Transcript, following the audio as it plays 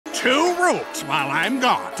2 rules while I'm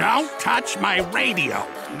gone. Don't touch my radio.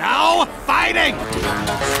 No fighting!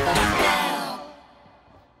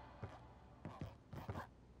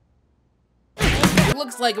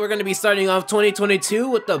 Looks like we're gonna be starting off 2022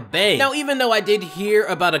 with a bang. Now, even though I did hear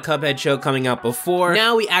about a Cuphead show coming out before,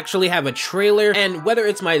 now we actually have a trailer, and whether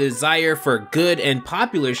it's my desire for good and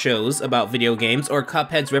popular shows about video games or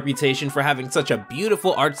Cuphead's reputation for having such a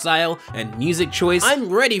beautiful art style and music choice, I'm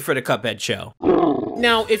ready for the Cuphead show.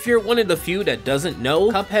 Now, if you're one of the few that doesn't know,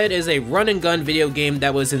 Cuphead is a run-and-gun video game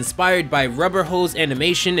that was inspired by rubber hose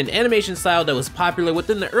animation, an animation style that was popular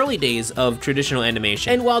within the early days of traditional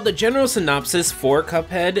animation. And while the general synopsis for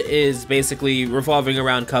Cuphead is basically revolving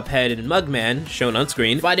around Cuphead and Mugman, shown on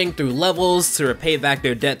screen, fighting through levels to repay back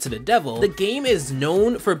their debt to the devil, the game is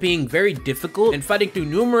known for being very difficult and fighting through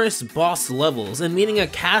numerous boss levels and meeting a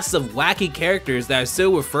cast of wacky characters that are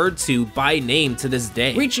still referred to by name to this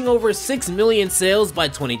day. Reaching over 6 million sales by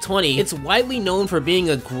 2020, it's widely known for being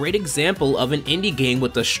a great example of an indie game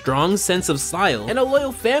with a strong sense of style and a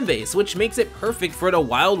loyal fanbase, which makes it perfect for the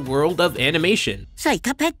wild world of animation. Say,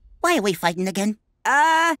 Cuphead, why are we fighting again?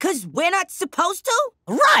 'Cause we're not supposed to?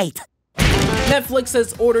 Right! Netflix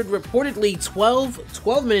has ordered reportedly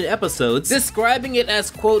 12-minute episodes, describing it as,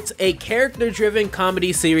 quote, a character-driven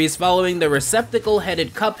comedy series following the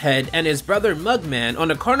receptacle-headed Cuphead and his brother Mugman on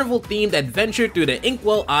a carnival-themed adventure through the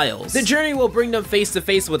Inkwell Isles. The journey will bring them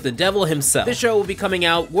face-to-face with the devil himself. The show will be coming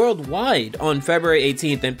out worldwide on February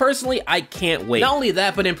 18th, and personally, I can't wait. Not only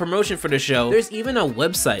that, but in promotion for the show, there's even a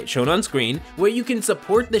website shown on screen where you can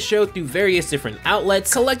support the show through various different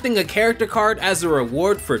outlets, collecting a character card as a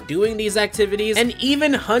reward for doing these activities, and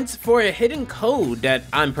even hunt for a hidden code that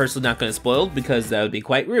I'm personally not going to spoil because that would be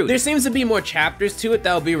quite rude. There seems to be more chapters to it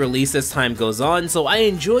that will be released as time goes on, so I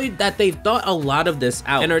enjoyed that they've thought a lot of this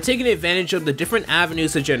out and are taking advantage of the different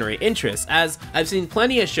avenues to generate interest, as I've seen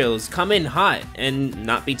plenty of shows come in hot and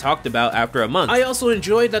not be talked about after a month. I also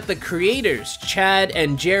enjoyed that the creators, Chad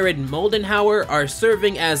and Jared Moldenhauer, are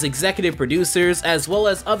serving as executive producers as well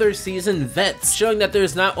as other seasoned vets, showing that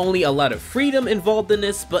there's not only a lot of freedom involved in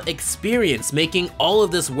this, but experience making all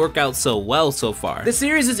of this work out so well so far. The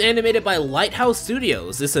series is animated by Lighthouse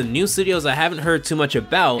Studios. It's a new studios I haven't heard too much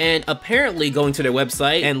about, and apparently going to their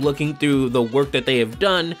website and looking through the work that they have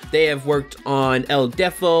done, they have worked on El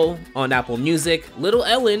Defo on Apple Music, Little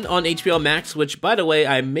Ellen on HBO Max, which by the way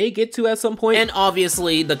I may get to at some point, and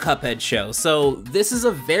obviously the Cuphead show. So this is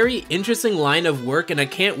a very interesting line of work and I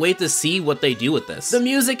can't wait to see what they do with this. The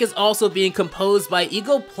music is also being composed by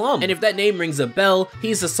Eagle Plum, and if that name rings a bell,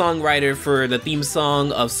 he's the songwriter for the theme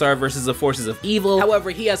song of Star vs. the Forces of Evil. However,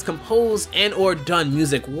 he has composed and or done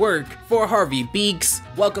music work for Harvey Beaks,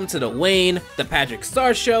 Welcome to the Wayne, The Patrick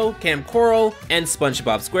Star Show, Camp Coral, and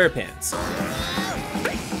SpongeBob SquarePants.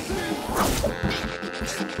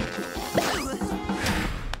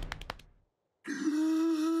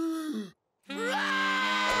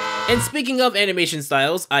 And speaking of animation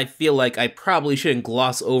styles, I feel like I probably shouldn't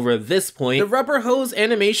gloss over this point. The rubber hose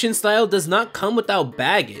animation style does not come without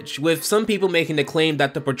baggage, with some people making the claim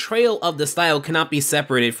that the portrayal of the style cannot be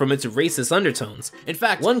separated from its racist undertones. In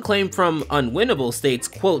fact, one claim from Unwinnable states,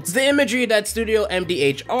 quote, the imagery that Studio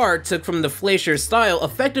MDHR took from the Fleischer style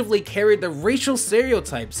effectively carried the racial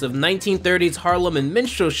stereotypes of 1930s Harlem and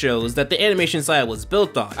minstrel shows that the animation style was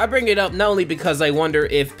built on. I bring it up not only because I wonder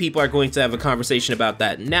if people are going to have a conversation about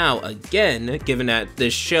that now again, given that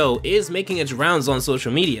this show is making its rounds on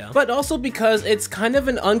social media, but also because it's kind of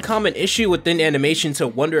an uncommon issue within animation to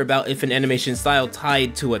wonder about if an animation style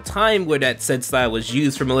tied to a time where that said style was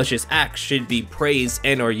used for malicious acts should be praised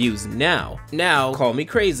and or used now. Now, call me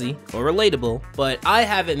crazy or relatable, but I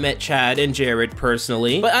haven't met Chad and Jared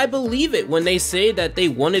personally, but I believe it when they say that they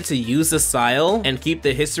wanted to use the style and keep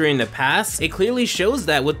the history in the past. It clearly shows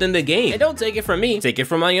that within the game. And don't take it from me, take it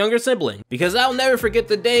from my younger sibling, because I'll never forget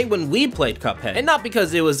the day when we played Cuphead. And not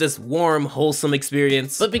because it was this warm, wholesome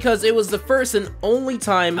experience, but because it was the first and only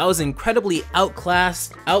time I was incredibly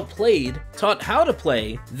outclassed, outplayed, taught how to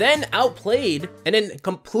play, then outplayed, and then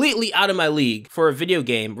completely out of my league for a video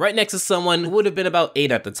game right next to someone who would have been about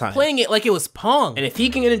 8 at the time, playing it like it was Pong. And if he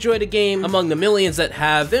can enjoy the game among the millions that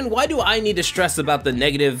have, then why do I need to stress about the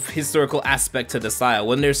negative historical aspect to the style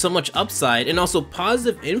when there's so much upside and also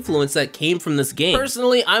positive influence that came from this game?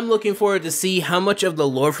 Personally, I'm looking forward to see how much of the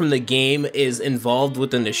lore from from the game is involved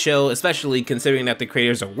within the show, especially considering that the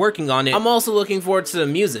creators are working on it. I'm also looking forward to the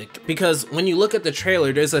music, because when you look at the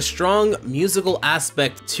trailer, there's a strong musical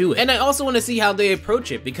aspect to it. And I also want to see how they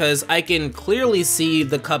approach it, because I can clearly see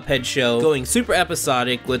the Cuphead show going super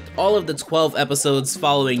episodic with all of the 12 episodes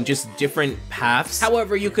following just different paths.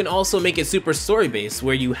 However, you can also make it super story-based,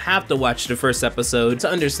 where you have to watch the first episode to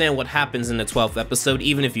understand what happens in the 12th episode,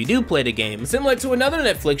 even if you do play the game. Similar to another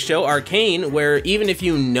Netflix show, Arcane, where even if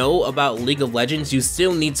you know about League of Legends, you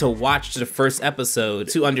still need to watch the first episode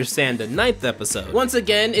to understand the 9th episode. Once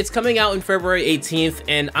again, it's coming out on February 18th,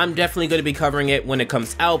 and I'm definitely going to be covering it when it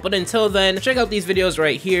comes out, but until then, check out these videos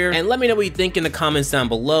right here, and let me know what you think in the comments down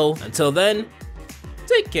below. Until then,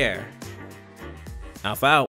 take care. Alpha out.